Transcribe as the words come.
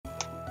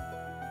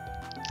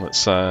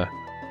Let's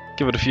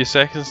give it a few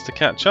seconds to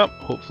catch up.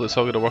 Hopefully it's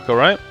all going to work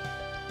alright.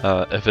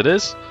 If it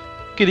is,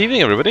 good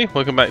evening everybody.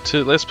 Welcome back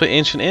to Let's Play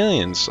Ancient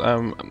Aliens.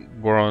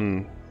 We're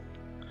on...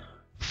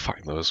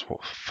 Fuck knows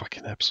what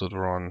fucking episode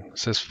we're on. It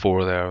says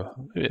 4 there.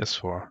 Maybe it's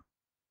 4.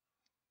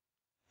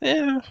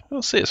 Yeah,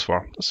 I'll say it's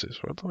 4. Let's say it's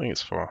 4. I don't think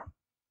it's 4.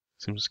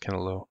 Seems kind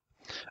of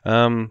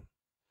low.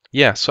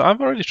 Yeah, so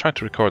I've already tried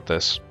to record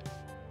this.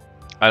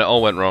 And it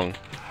all went wrong.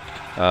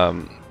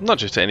 Not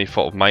due to any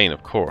fault of mine,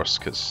 of course,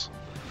 because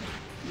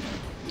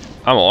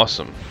I'm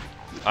awesome.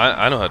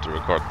 I know how to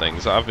record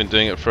things. I've been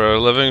doing it for a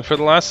living for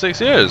the last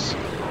 6 years.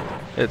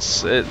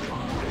 It's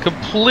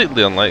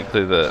completely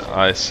unlikely that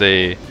I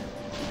say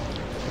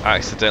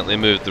accidentally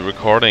moved the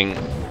recording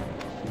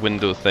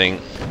window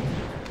thing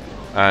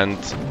and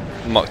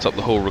mucked up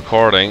the whole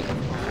recording.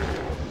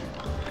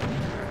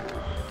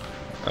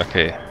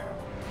 Okay.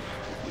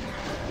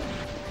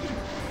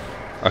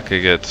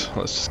 Okay, good.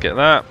 Let's just get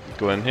that.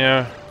 Go in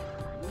here.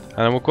 And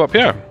then we'll go up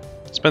here.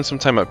 Spend some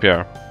time up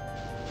here.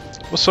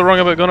 What's so wrong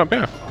about going up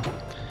here?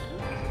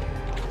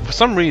 For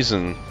some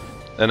reason,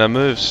 in a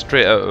move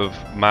straight out of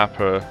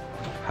Mapper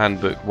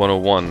Handbook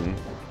 101,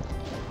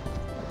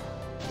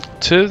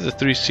 2 of the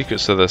 3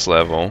 secrets of this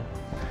level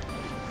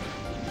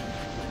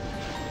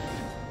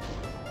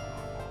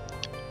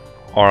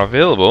are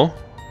available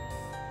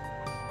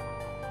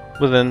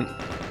within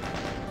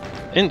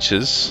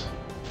inches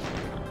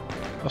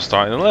of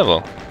starting the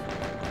level.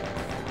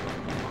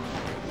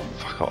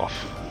 Fuck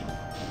off.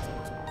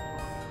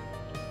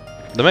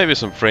 There might be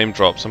some frame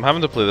drops. I'm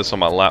having to play this on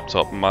my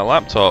laptop, and my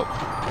laptop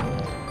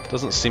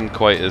doesn't seem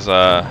quite as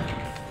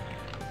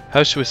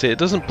how should we say, it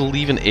doesn't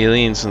believe in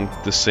aliens in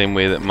the same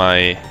way that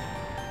my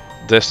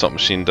desktop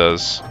machine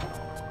does.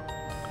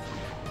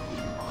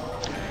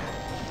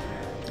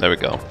 There we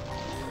go.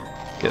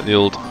 Get the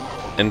old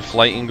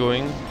in-flighting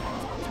going.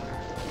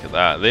 Look at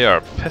that. They are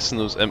pissing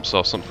those imps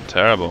off something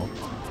terrible.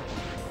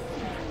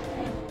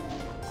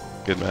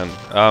 Good man.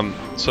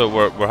 So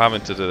we're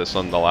having to do this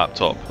on the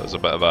laptop as a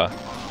bit of a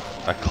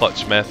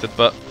clutch method,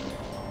 but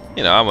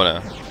you know, I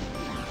want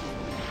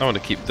to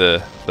keep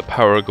the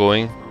power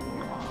going.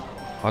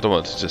 I don't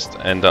want to just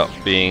end up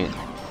being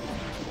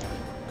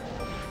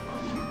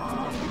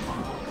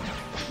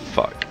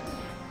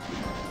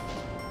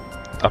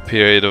a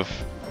period of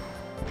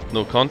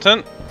no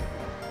content.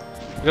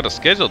 We've got a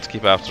schedule to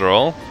keep after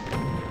all.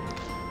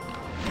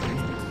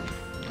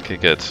 Okay,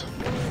 good.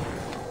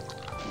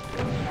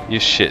 You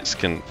shits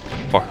can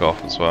fuck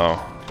off as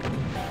well.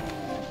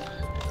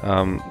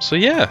 So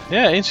yeah,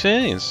 Ancient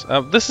Aliens.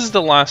 This is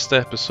the last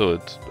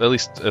episode, at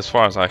least as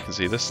far as I can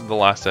see. This is the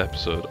last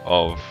episode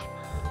of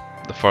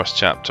the first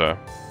chapter.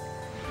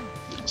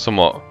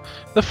 Somewhat.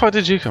 Where the fuck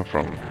did you come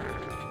from?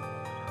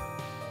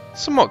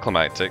 Somewhat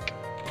climactic.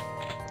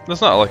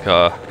 There's not like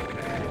a...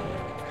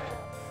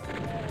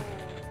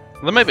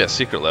 There may be a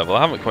secret level.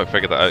 I haven't quite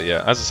figured that out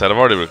yet. As I said, I've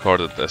already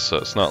recorded this, so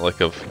it's not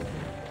like I've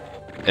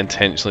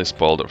intentionally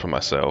spoiled it for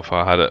myself.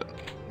 I had it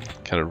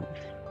kind of...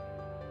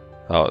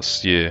 Oh,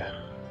 it's you.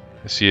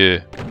 It's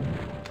you.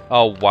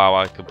 Oh wow,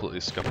 I completely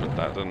scuppered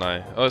that, didn't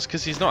I? Oh, it's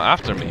because he's not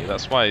after me.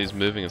 That's why he's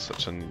moving in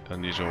such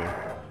unusual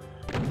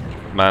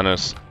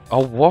manners.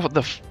 Oh, what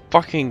the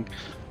fucking...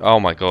 Oh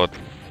my god.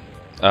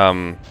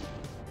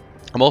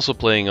 I'm also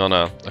playing on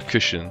a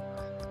cushion,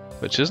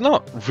 which is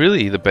not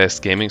really the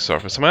best gaming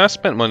surface. I mean, I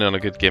spent money on a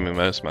good gaming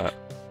mouse mat.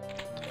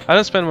 I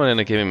didn't spend money on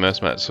a gaming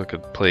mouse mat so I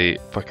could play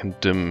fucking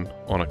Doom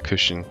on a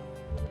cushion.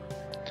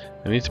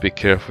 I need to be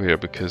careful here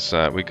because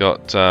we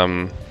got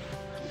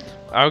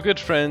our good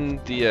friend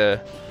the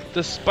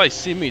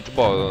spicy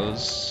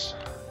meatballs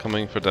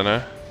coming for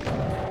dinner.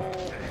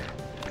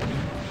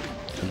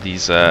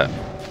 These the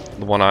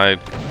one-eyed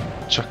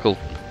chuckle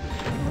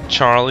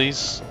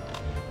Charlies.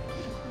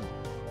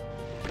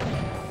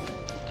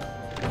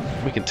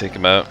 We can take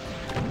him out,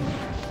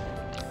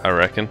 I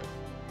reckon.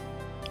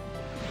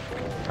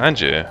 And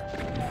you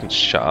can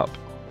shut up.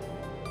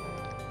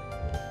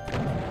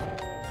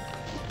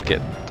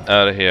 Get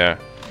out of here.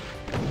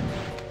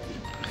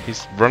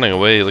 He's running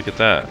away, look at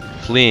that.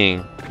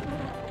 Fleeing.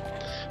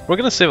 We're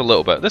gonna save a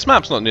little bit. This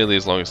map's not nearly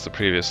as long as the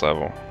previous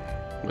level,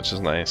 which is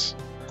nice.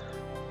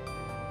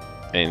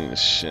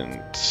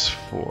 Ancient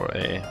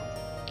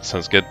 4A.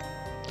 Sounds good.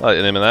 I like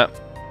the name of that.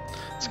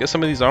 Let's get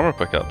some of these armor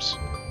pickups.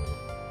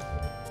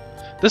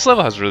 This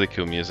level has really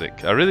cool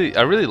music. I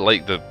really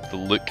like the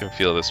look and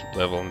feel of this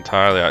level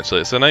entirely,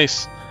 actually. It's a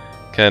nice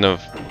kind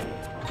of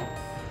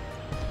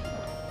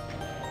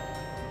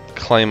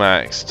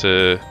climax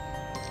to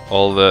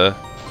all the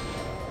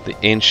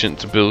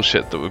ancient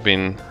bullshit that we've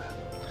been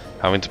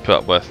having to put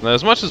up with. Now,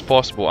 as much as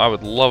possible, I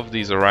would love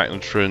these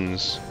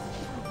arachnotroons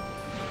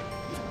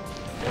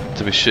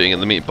to be shooting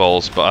at the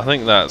meatballs, but I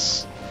think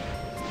that's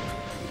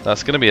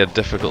going to be a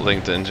difficult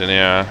thing to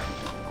engineer.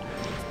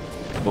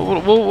 But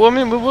I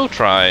mean, we will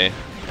try.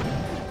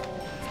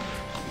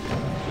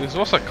 Because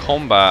what's a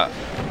combat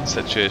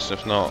situation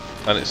if not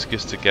an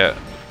excuse to get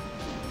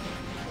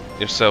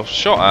yourself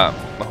shot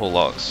at a whole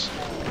lot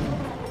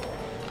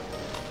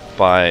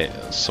by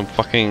some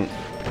fucking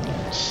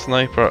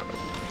sniper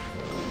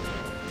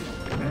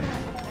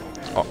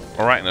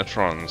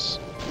arachnotrons.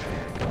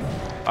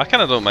 I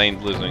kind of don't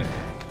mind losing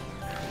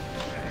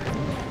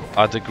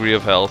a degree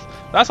of health.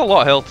 That's a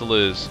lot of health to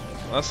lose.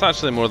 That's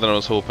actually more than I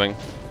was hoping.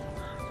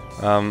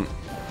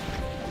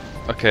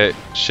 Okay,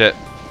 shit.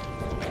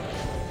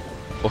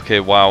 Okay,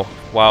 wow.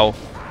 Wow.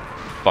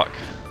 Fuck.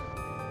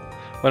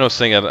 When I was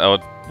saying I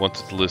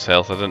wanted to lose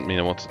health, I didn't mean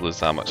I wanted to lose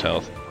that much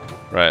health.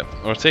 Right,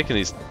 we're taking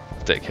these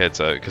dickheads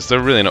out, because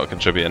they're really not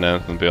contributing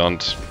anything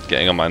beyond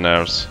getting on my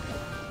nerves.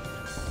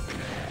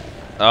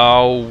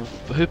 Oh,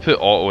 who put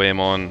auto aim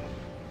on?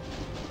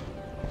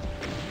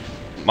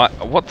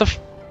 What the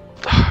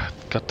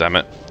God damn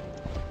it.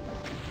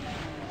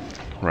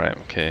 Right,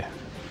 okay.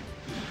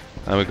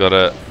 And we got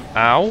a...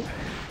 Ow!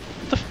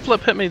 What the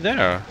flip hit me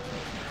there?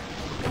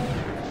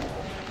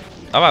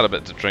 I've had a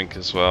bit to drink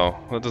as well.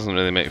 That doesn't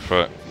really make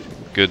for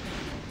good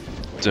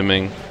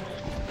dimming.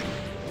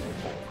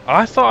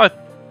 I thought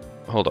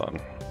I... Hold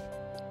on.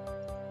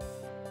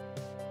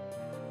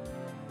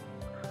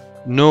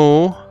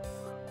 No.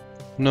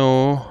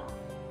 No.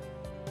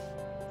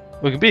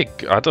 We could be...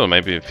 I don't know,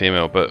 maybe a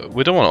female, but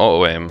we don't want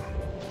auto aim.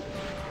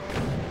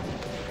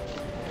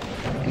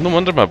 No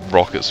wonder my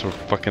rockets were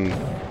fucking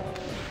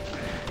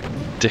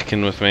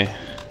dicking with me.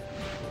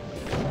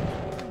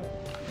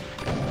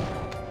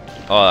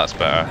 Oh, that's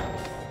better.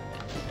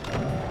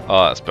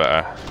 Oh, that's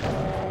better.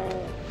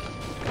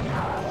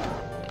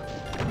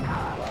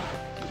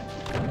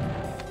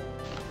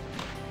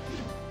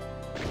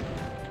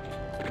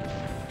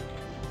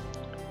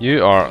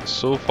 You are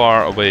so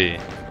far away.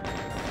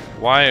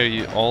 Why are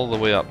you all the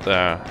way up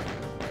there?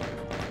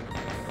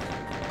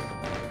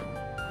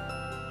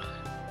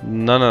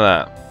 None of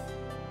that.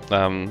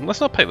 Let's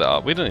not pick that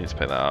up. We don't need to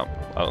pick that up,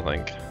 I don't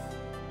think.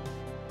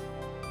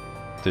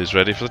 Dude's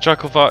ready for the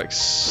chuckle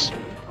fox.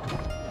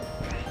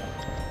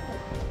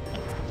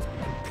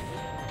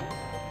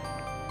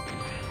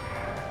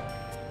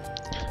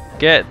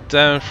 Get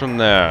down from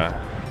there.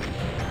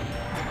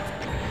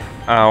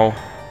 Ow.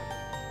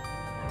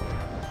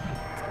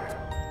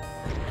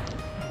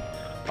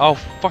 Oh,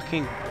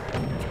 fucking.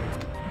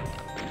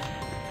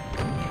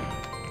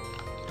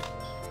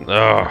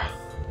 Ugh.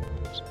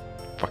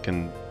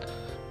 Fucking.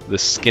 The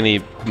skinny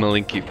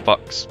malinky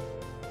fucks.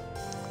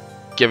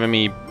 Giving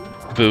me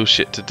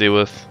bullshit to deal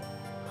with.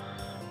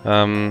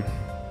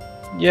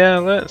 Yeah,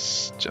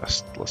 let's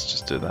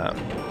just do that.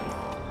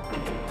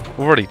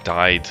 We've already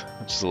died,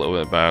 which is a little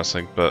bit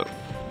embarrassing, but...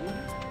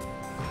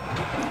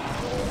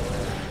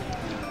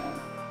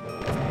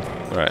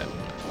 Right.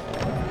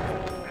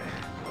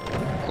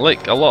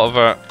 Like a lot of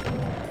our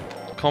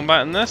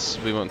combat in this,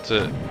 we want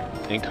to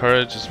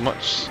encourage as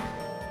much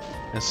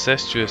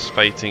incestuous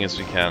fighting as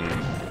we can.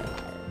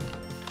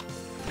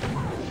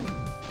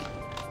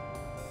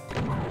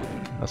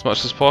 As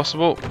much as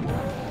possible.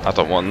 I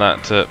don't want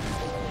that to...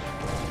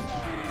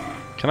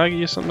 Can I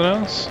use something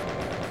else?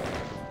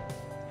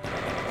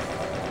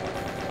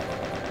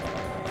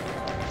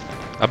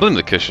 I blame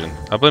the cushion.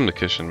 I blame the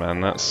cushion,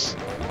 man. That's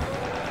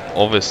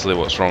obviously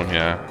what's wrong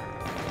here.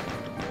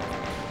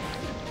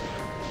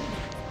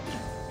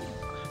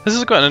 This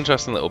is quite an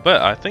interesting little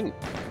bit. I think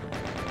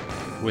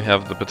we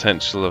have the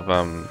potential of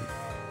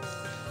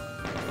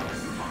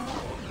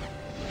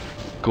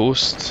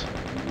ghost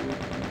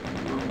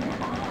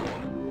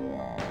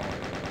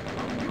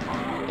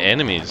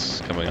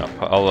enemies coming up.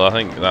 Although I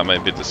think that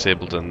might be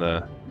disabled in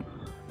the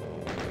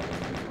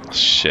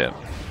shit.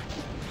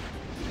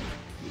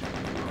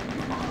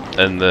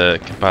 In the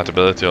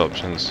compatibility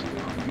options.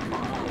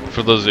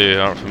 For those of you who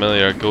aren't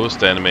familiar, a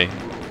ghost enemy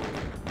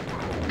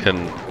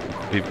can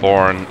be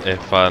born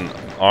if an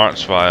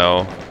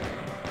archvile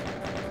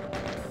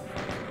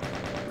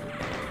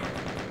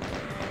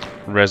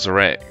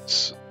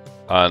resurrects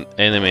an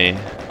enemy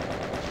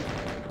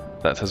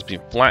that has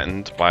been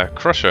flattened by a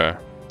crusher.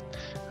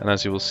 And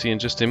as you will see in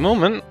just a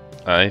moment,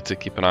 I need to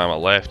keep an eye on my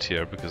left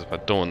here, because if I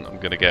don't, I'm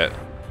gonna get...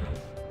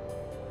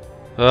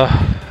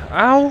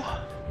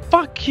 Ow!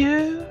 Fuck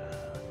you!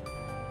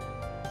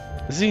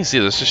 As you can see,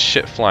 there's just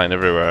shit flying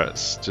everywhere.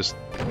 It's just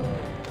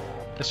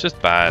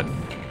bad.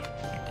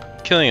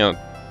 Killing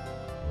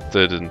a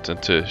dude in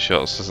 2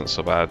 shots isn't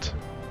so bad.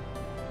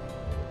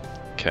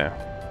 Okay.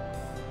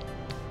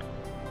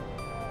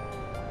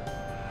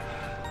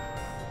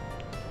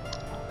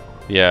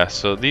 Yeah,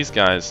 so these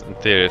guys, in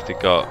theory, if they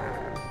got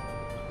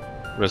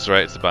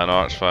resurrected by an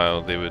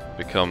archvile, they would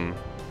become,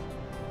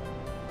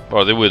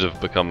 or they would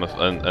have become,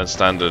 in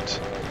standard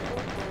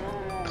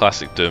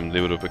classic Doom,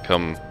 they would have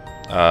become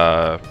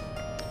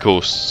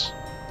ghosts,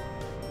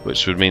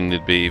 which would mean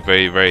they'd be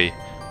very, very,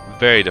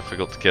 very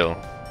difficult to kill.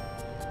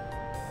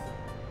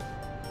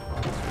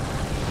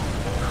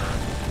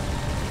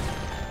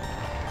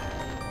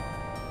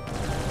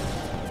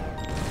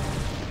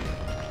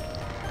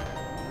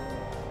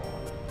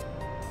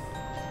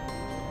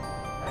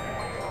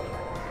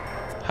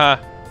 Ha!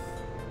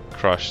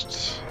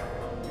 Crushed.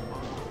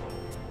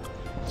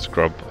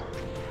 Scrub.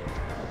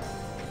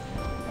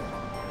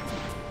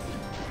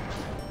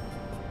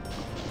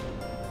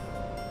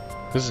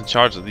 Who's in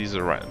charge of these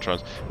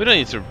arachnotrons? We don't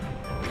need to...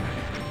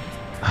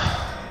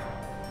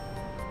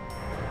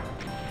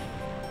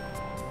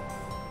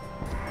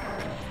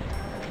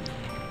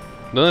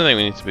 The only thing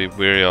we need to be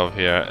wary of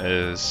here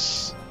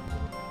is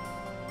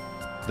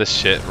this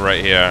shit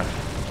right here.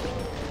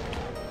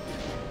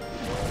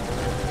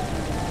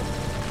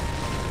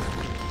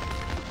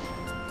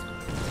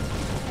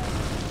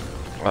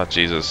 Oh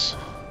Jesus.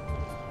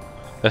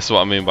 This is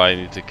what I mean by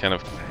you need to kind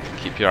of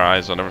keep your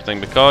eyes on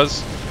everything,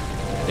 because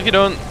if you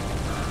don't,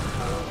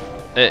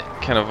 it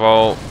kind of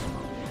all...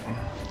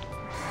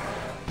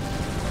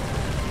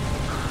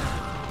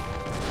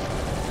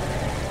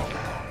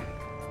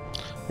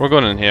 We're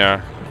going in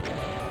here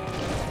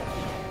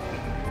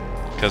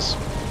because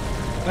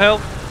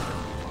help.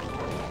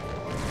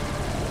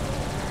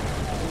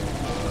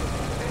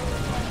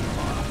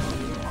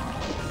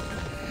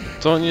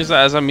 Don't use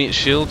that as a meat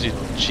shield, you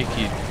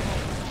cheeky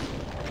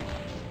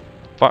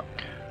fuck.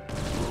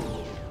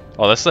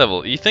 Oh, this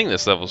level, you think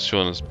this level's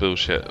showing us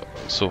bullshit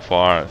so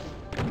far.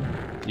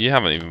 You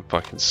haven't even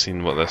fucking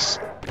seen what this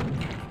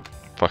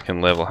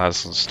fucking level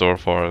has in store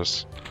for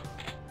us.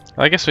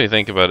 I guess when you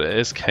think about it, it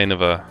is kind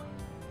of a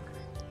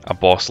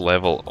boss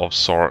level of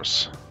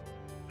sorts.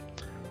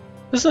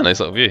 This is a nice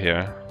little view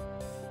here.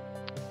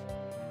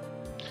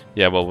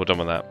 Yeah, well, we're done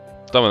with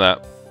that. Done with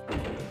that.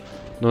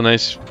 No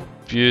nice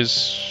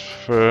views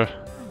for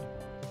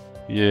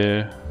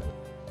you.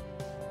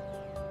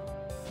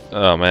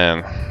 Oh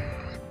man.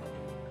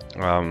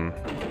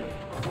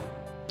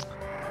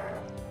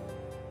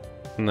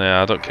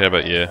 Nah, I don't care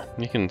about you.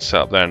 You can sit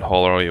up there and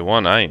holler all you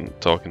want. I ain't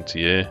talking to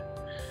you.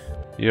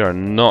 You are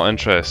not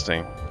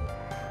interesting.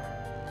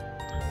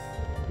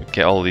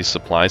 Get all these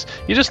supplies.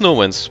 You just know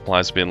when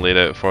supplies are being laid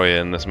out for you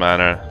in this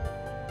manner.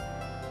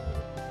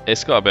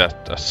 It's got to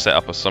be a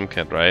setup of some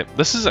kind, right?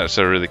 This is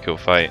actually a really cool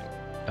fight,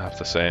 I have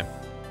to say.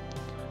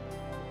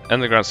 In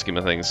the grand scheme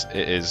of things,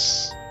 it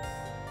is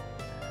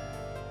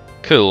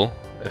cool,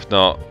 if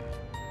not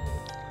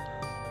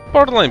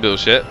borderline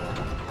bullshit.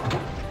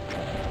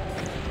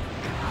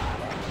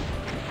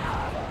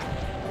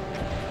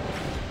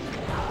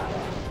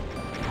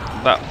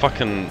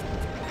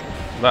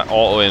 That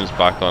auto aim's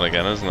back on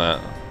again, isn't it?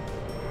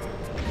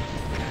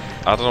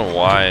 I don't know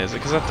why. Is it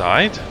because I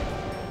died?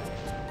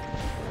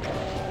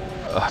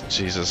 Oh,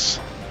 Jesus.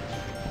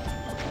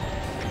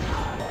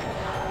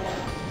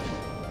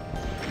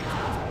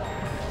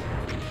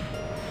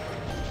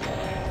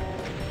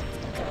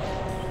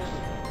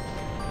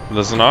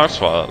 There's an arch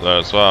file up there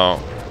as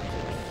well.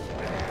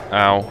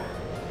 Ow.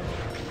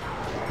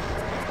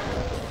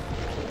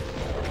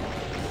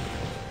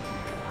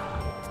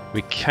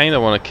 We kinda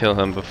want to kill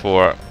him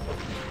before...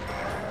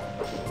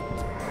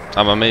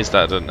 I'm amazed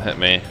that didn't hit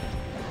me.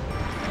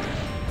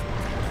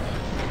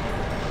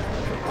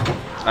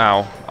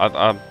 Ow.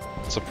 I'm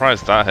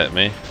surprised that hit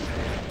me.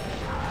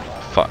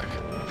 Fuck.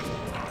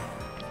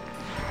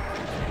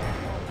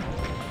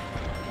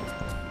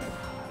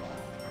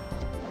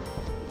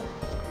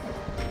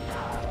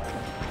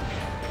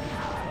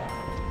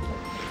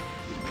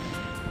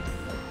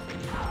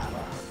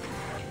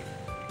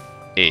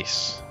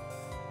 Ace.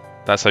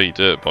 That's how you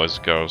do it, boys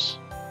and girls.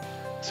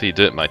 That's how you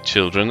do it, my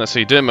children. That's how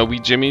you do it, my wee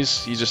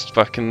jimmies. You just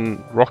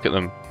fucking rocket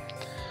them.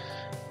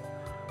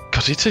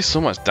 God, he takes so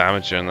much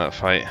damage during that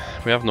fight.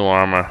 We have no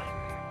armor.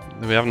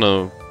 We have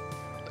no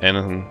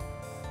anything.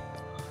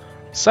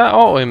 Does that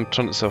auto aim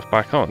turn itself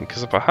back on?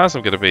 Because if it has,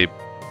 I'm gonna be...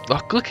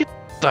 Look at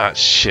that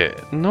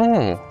shit.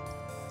 No.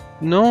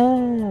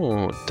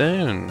 No.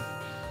 Down.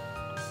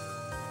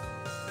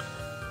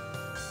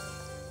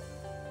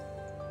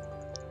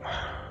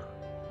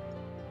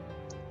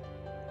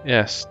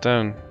 Yes,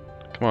 down.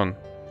 Come on.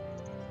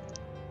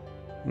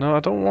 No, I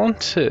don't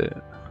want it.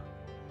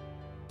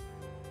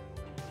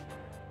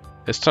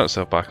 It's turned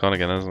itself back on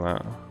again, isn't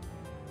it?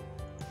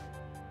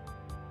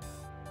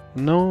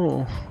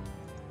 No.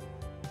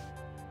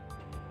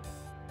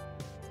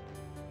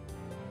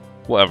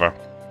 Whatever.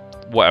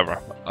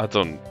 Whatever. I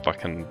don't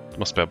fucking...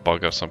 Must be a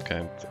bug of some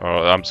kind.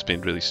 Or I'm just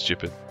being really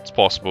stupid. It's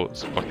possible.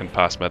 It's fucking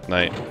past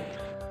midnight.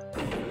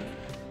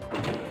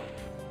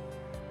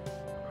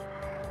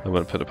 I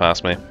wouldn't put it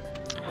past me.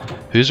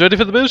 Who's ready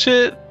for the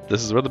bullshit?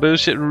 This is where the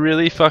bullshit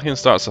really fucking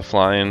starts to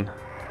flying.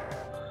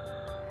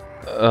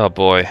 Oh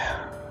boy.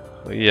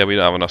 Yeah, we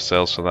don't have enough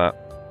cells for that.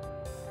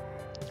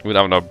 We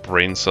don't have enough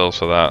brain cells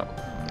for that.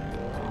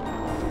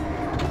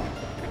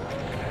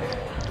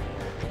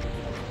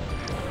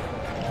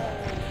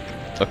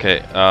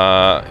 Okay,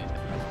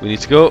 we need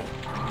to go.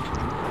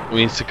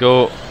 We need to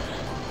go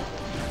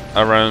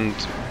around.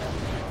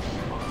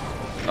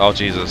 Oh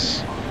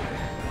Jesus.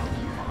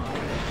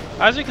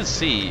 As you can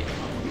see,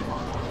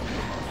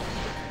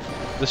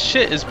 the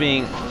shit is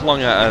being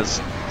flung at us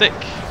thick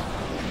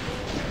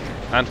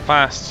and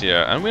fast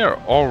here, and we are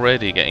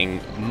already getting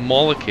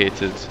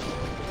mollicated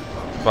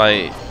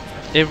by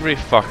every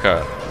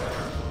fucker,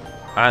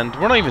 and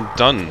we're not even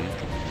done.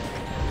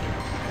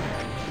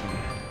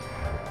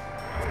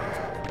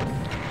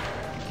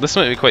 This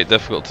might be quite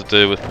difficult to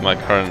do with my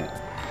current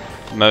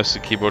mouse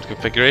and keyboard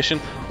configuration.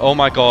 Oh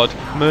my god,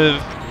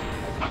 move!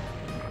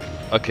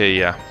 Okay,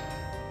 yeah.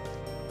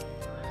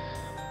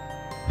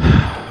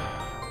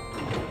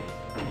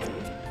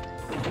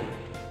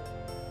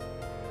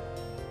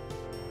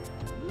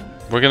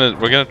 We're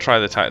gonna try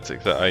the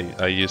tactic that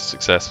I used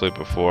successfully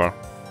before,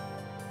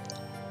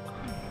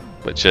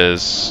 which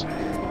is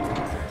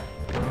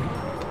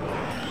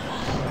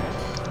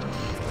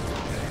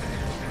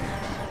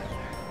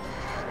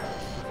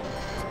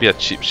be a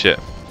cheap shit.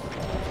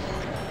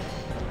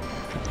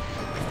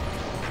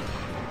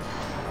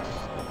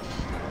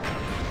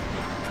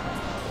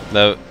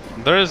 Now,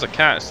 there is a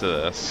catch to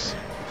this.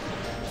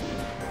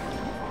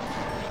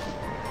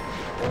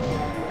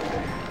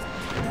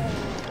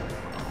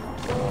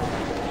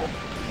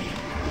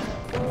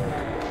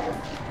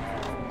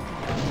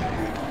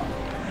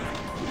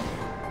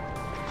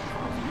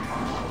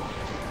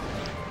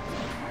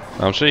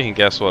 I'm sure you can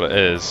guess what it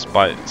is.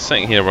 By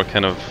sitting here, we're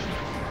kind of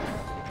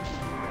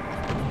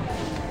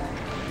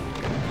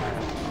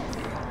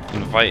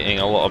inviting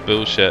a lot of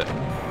bullshit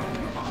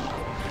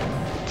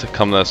to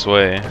come this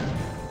way.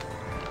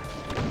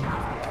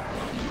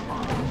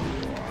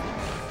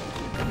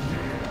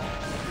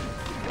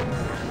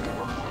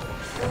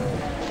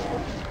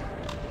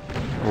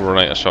 We're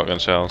running out of shotgun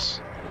shells,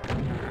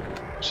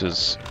 which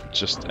is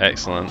just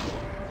excellent.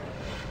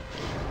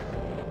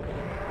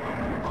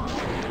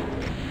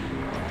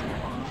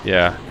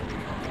 Yeah,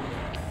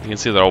 you can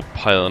see they're all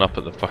piling up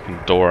at the fucking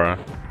door.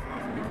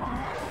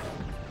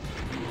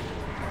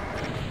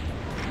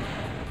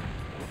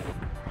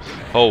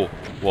 Oh,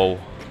 whoa.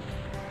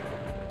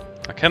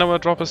 I kinda wanna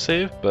drop a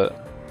save, but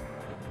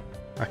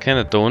I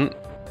kinda don't.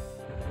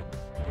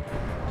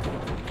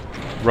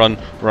 Run,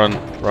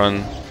 run,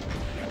 run.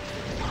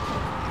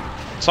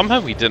 Somehow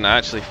we didn't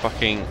actually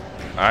fucking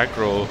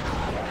aggro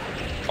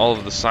all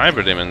of the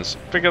cyber demons.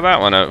 Figure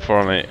that one out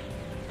for me.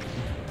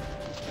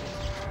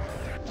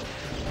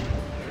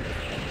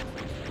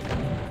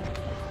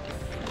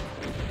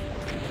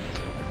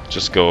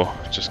 Just go,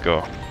 just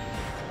go.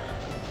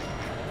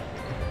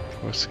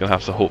 We're just gonna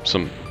have to hope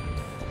some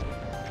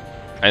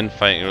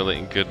infighting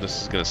relating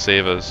goodness is gonna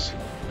save us.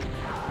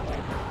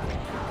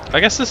 I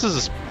guess this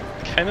is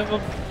kind of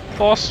a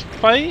boss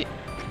fight?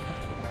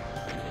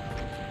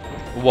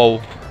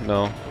 Whoa,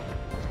 no.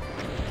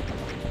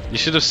 You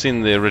should have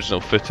seen the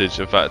original footage.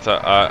 In fact,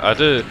 I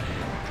do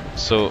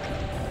so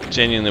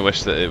genuinely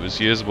wish that it was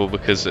usable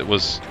because it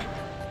was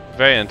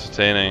very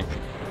entertaining.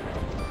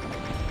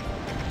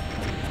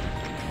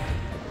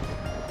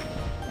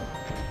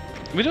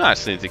 We don't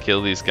actually need to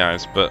kill these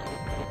guys, but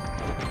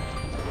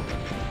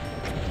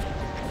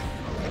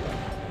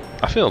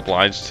I feel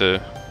obliged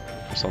to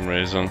for some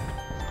reason.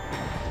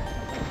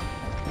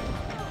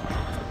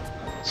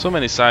 So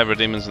many cyber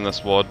demons in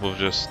this WOD we've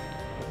just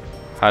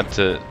had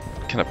to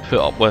kind of put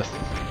up with.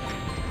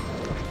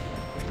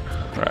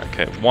 Right,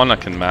 okay, one I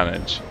can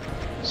manage,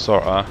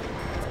 sorta.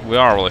 We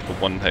are like a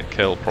one-hit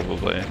kill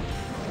probably.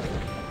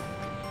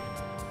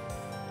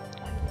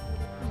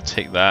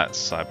 Take that,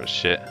 cyber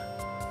shit.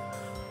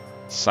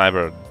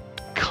 Cyber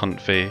cunt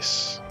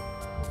face.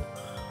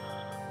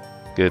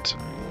 Good.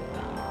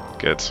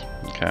 Good.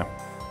 Okay.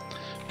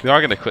 We are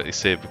gonna quickly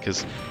save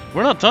because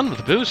we're not done with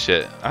the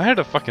bullshit. I heard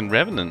a fucking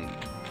revenant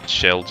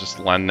shell just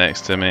land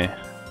next to me.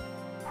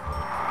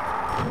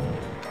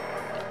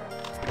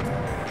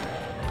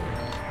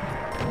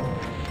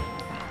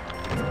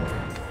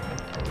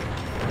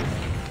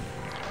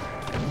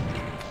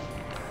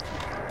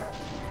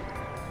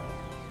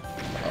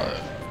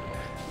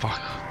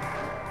 Fuck.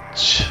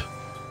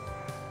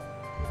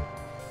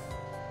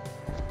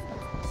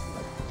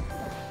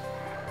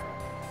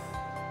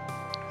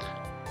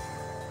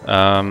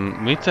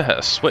 We need to hit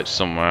a switch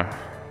somewhere.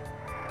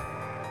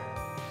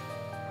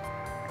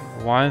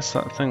 Why is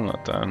that thing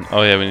not down?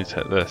 Oh yeah, we need to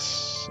hit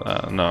this.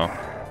 No.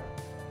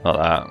 Not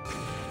that.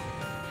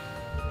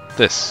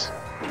 This.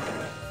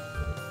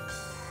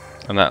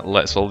 And that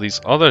lets all these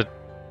other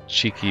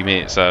cheeky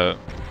mates out.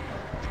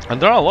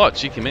 And there are a lot of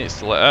cheeky mates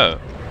to let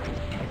out.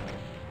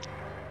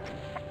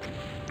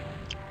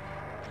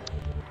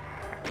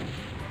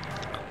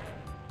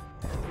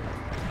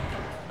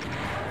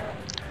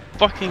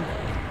 Fucking...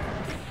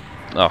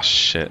 Oh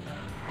shit.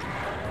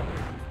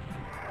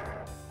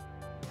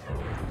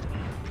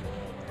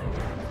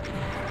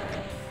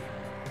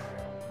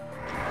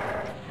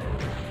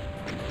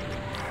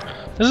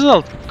 This is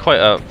quite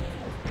a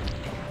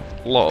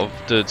lot of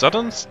dudes. I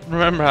don't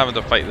remember having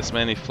to fight this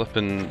many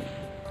flipping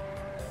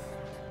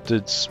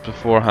dudes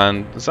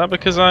beforehand. Is that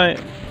because I...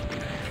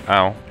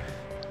 Ow.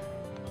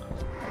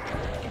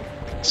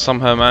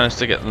 Somehow managed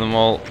to get them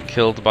all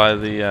killed by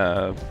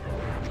the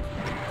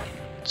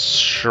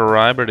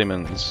Schreiber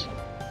demons.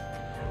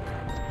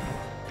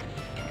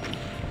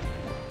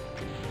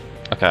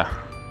 Okay,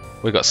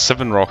 we got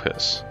 7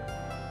 rockets.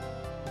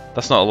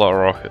 That's not a lot of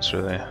rockets,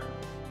 really.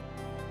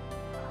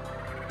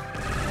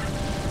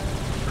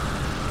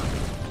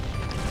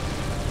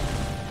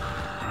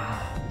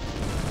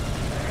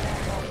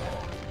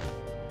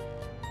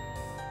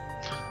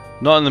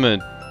 Not in the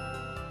mood.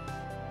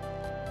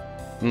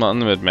 Not in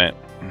the mood, mate.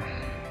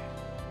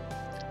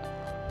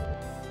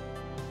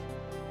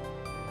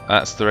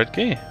 That's the red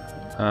key.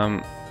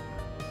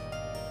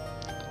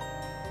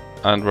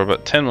 And we're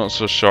about 10 minutes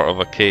short of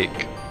a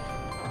cake.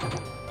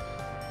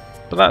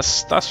 But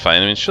that's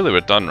fine. I mean, surely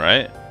we're done,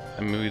 right?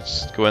 I mean, we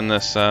just go in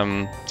this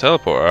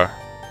teleporter,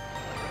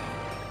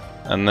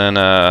 and then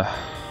oh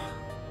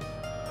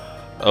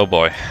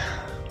boy.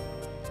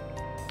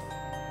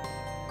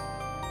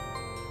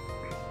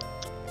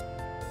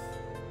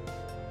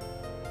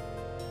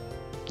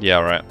 Yeah,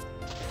 right.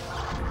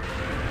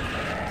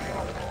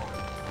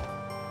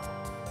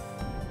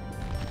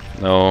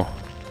 No.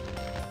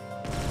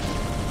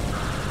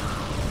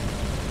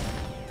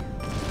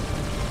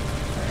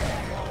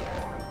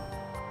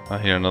 I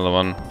hear another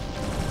one.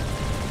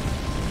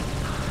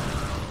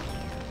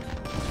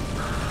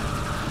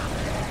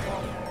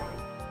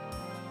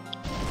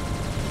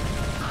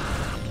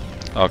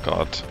 Oh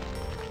god.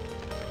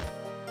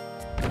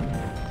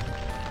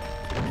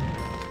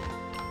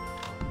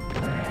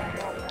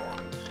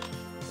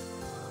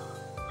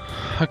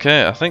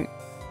 Okay, I think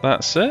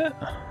that's it.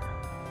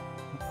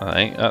 I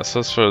think that's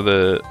us for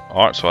the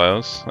arts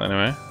files,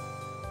 anyway.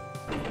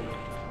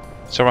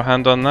 Shall we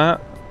hand on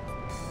that?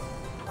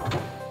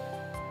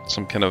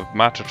 Some kind of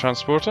matter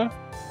transporter?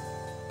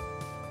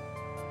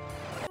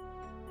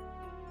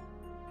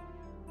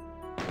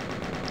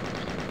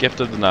 Gift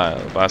of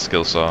Denial by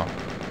Skill Saw.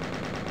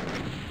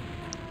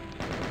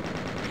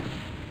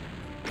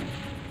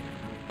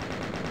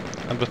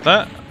 And with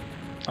that,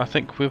 I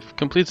think we've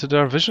completed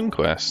our vision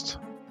quest.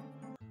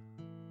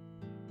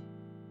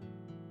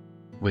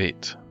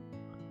 Wait,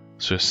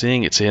 so you're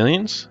saying it's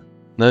aliens?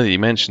 Now that you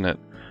mention it,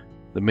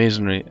 the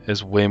masonry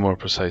is way more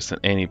precise than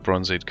any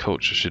Bronze Age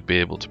culture should be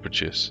able to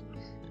produce.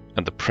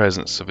 And the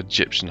presence of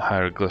Egyptian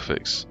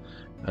hieroglyphics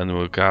in the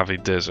Mojave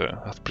Desert,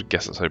 I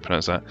guess that's how you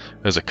pronounce that,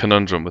 is a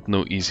conundrum with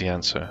no easy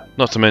answer.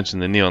 Not to mention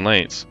the neon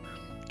lights.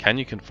 Can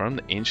you confirm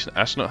the ancient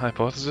astronaut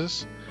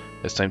hypothesis?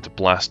 It's time to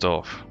blast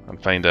off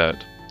and find out.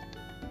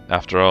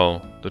 After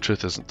all, the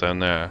truth isn't down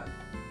there.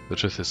 The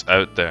truth is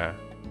out there.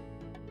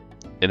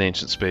 In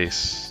ancient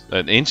space.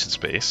 Ancient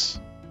space?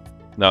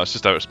 No, it's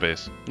just outer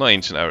space. Not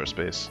ancient outer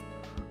space.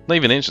 Not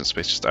even ancient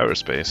space, just outer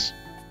space.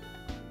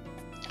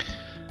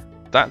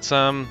 That's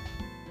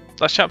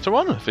chapter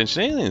 1 of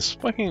Ancient Aliens.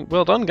 Fucking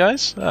well done,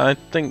 guys. I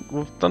think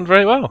we've done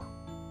very well.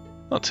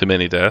 Not too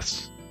many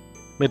deaths.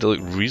 Made it look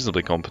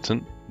reasonably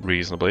competent.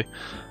 Reasonably.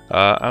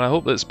 And I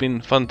hope that it's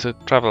been fun to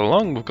travel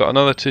along. We've got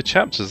another 2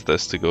 chapters of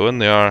this to go,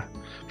 and they are,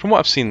 from what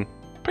I've seen,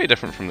 pretty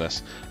different from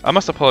this. I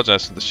must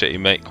apologise for the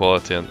shitty mic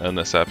quality in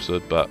this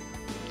episode, but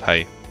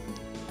hey,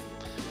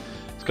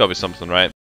 it's got to be something, right?